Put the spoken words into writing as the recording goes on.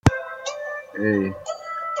Hey,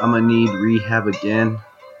 I'ma need rehab again.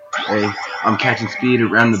 Hey, I'm catching speed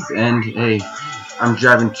around the bend. Hey, I'm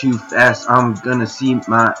driving too fast. I'm gonna see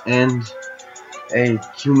my end. Hey,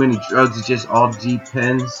 too many drugs. It just all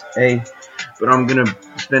depends. Hey, but I'm gonna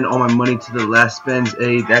spend all my money to the last spends.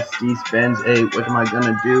 Hey, that's these spends. Hey, what am I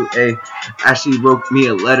gonna do? Hey, Ashley wrote me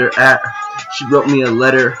a letter. She wrote me a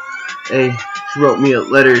letter. Hey, she wrote me a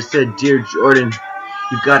letter. It said, "Dear Jordan,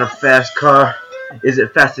 you got a fast car. Is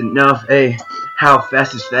it fast enough? Hey, how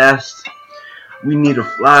fast is fast? We need to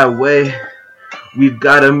fly away. We've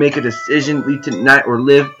gotta make a decision. Leave tonight or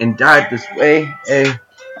live and die this way.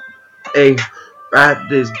 Hey, ride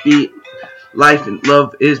this beat. Life and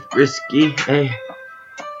love is risky. Hey,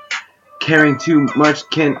 caring too much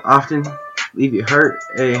can often leave you hurt.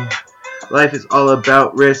 Hey, life is all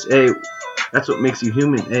about risk. Hey, that's what makes you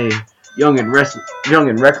human. Hey, young and restless, young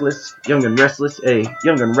and reckless, young and restless. Hey,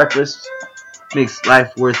 young and reckless makes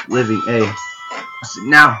life worth living. Hey, so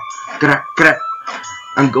now,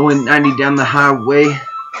 I'm going 90 down the highway.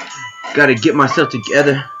 Gotta get myself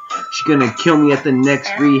together. She's gonna kill me at the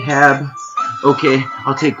next rehab. Okay,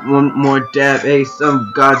 I'll take one more dab. Hey, some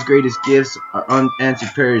of God's greatest gifts are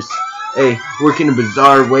unanswered prayers. Hey, working in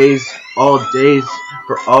bizarre ways all days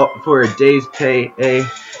for a day's pay. Hey,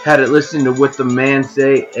 had to listen to what the man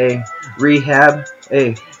say. Hey, rehab.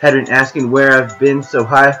 Hey, had been asking where I've been so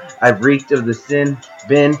high. I've reeked of the sin.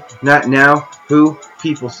 Been not now. Who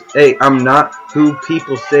people say? Hey, I'm not who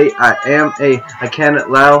people say I am. Hey, I can't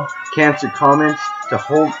allow cancer comments to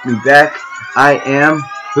hold me back. I am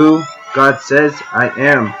who God says I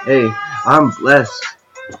am. Hey, I'm blessed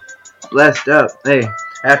up. Hey,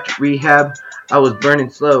 after rehab, I was burning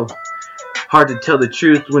slow. Hard to tell the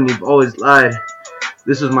truth when you've always lied.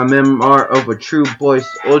 This was my memoir of a true boy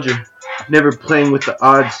soldier, never playing with the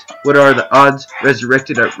odds. What are the odds?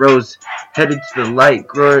 Resurrected at rose, headed to the light.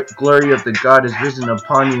 Glory of the God is risen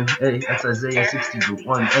upon you. Hey, that's Isaiah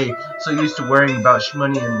 61. Hey, so used to worrying about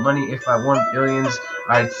money and money. If I won billions,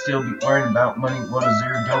 I'd still be worrying about money. What a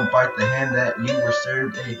zero, don't bite the hand that you were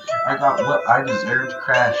served. Hey, I got what I deserved.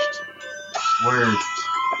 Crashed, swerved.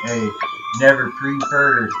 Hey, never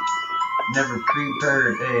prepared.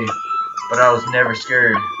 Hey, but I was never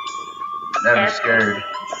scared.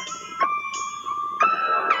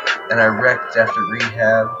 And I wrecked after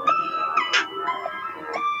rehab.